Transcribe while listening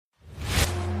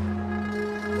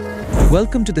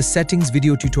Welcome to the settings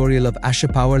video tutorial of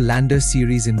Ashapower Lander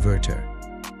Series Inverter.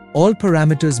 All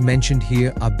parameters mentioned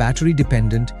here are battery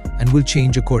dependent and will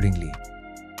change accordingly.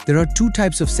 There are two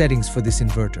types of settings for this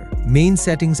inverter: main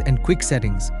settings and quick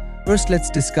settings. First, let's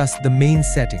discuss the main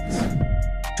settings.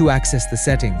 To access the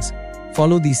settings,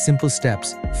 follow these simple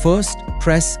steps. First,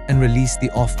 press and release the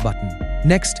off button.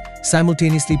 Next,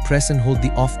 simultaneously press and hold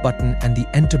the off button and the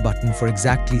enter button for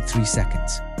exactly 3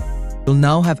 seconds. You'll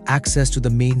now have access to the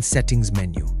main settings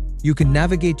menu. You can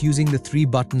navigate using the 3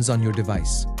 buttons on your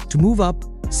device. To move up,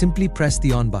 simply press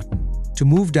the on button. To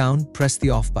move down, press the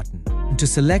off button. And to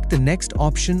select the next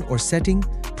option or setting,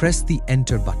 press the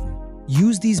enter button.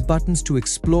 Use these buttons to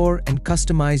explore and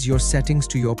customize your settings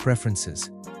to your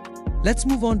preferences. Let's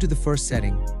move on to the first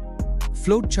setting.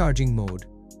 Float charging mode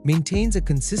maintains a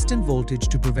consistent voltage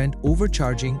to prevent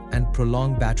overcharging and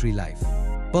prolong battery life.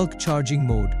 Bulk charging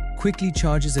mode quickly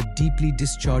charges a deeply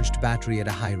discharged battery at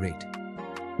a high rate.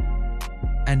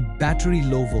 And battery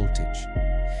low voltage.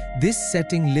 This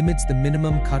setting limits the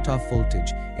minimum cutoff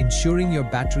voltage, ensuring your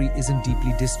battery isn't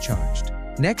deeply discharged.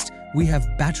 Next, we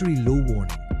have battery low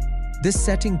warning. This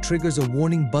setting triggers a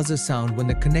warning buzzer sound when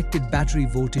the connected battery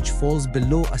voltage falls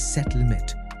below a set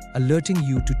limit, alerting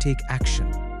you to take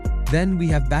action. Then we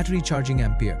have battery charging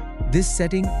ampere. This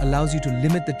setting allows you to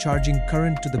limit the charging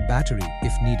current to the battery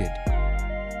if needed.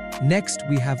 Next,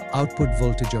 we have output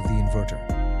voltage of the inverter.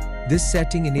 This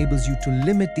setting enables you to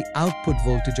limit the output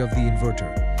voltage of the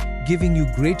inverter, giving you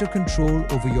greater control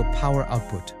over your power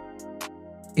output.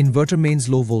 Inverter mains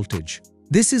low voltage.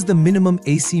 This is the minimum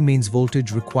AC mains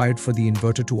voltage required for the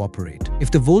inverter to operate. If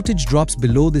the voltage drops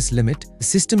below this limit, the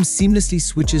system seamlessly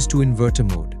switches to inverter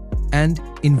mode. And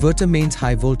inverter mains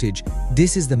high voltage,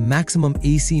 this is the maximum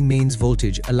AC mains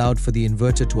voltage allowed for the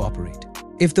inverter to operate.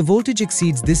 If the voltage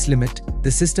exceeds this limit,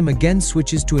 the system again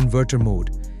switches to inverter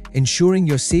mode, ensuring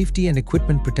your safety and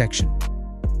equipment protection.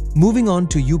 Moving on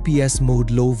to UPS mode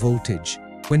low voltage.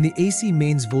 When the AC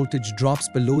mains voltage drops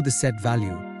below the set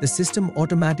value, the system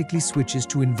automatically switches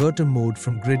to inverter mode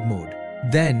from grid mode.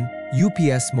 Then,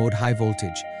 UPS mode high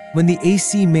voltage. When the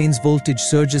AC mains voltage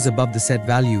surges above the set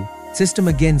value, system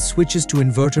again switches to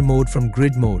inverter mode from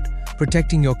grid mode,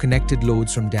 protecting your connected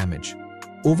loads from damage.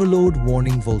 Overload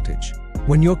warning voltage.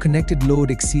 When your connected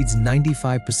load exceeds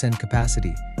 95%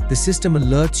 capacity, the system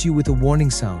alerts you with a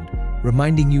warning sound,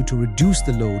 reminding you to reduce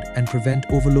the load and prevent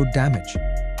overload damage.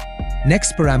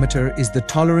 Next parameter is the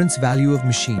tolerance value of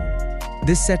machine.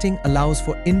 This setting allows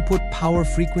for input power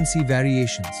frequency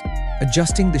variations,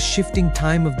 adjusting the shifting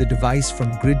time of the device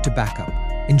from grid to backup,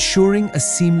 ensuring a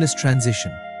seamless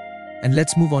transition. And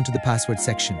let's move on to the password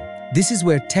section. This is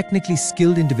where technically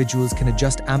skilled individuals can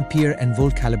adjust ampere and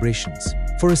volt calibrations.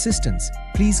 For assistance,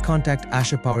 please contact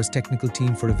Ashapower's technical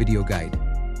team for a video guide.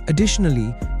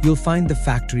 Additionally, you'll find the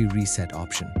factory reset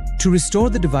option. To restore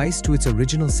the device to its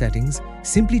original settings,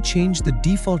 simply change the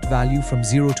default value from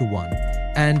 0 to 1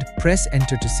 and press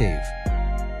enter to save.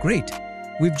 Great!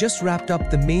 We've just wrapped up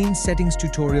the main settings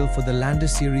tutorial for the Lander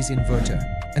Series Inverter,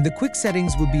 and the quick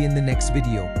settings will be in the next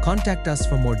video. Contact us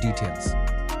for more details.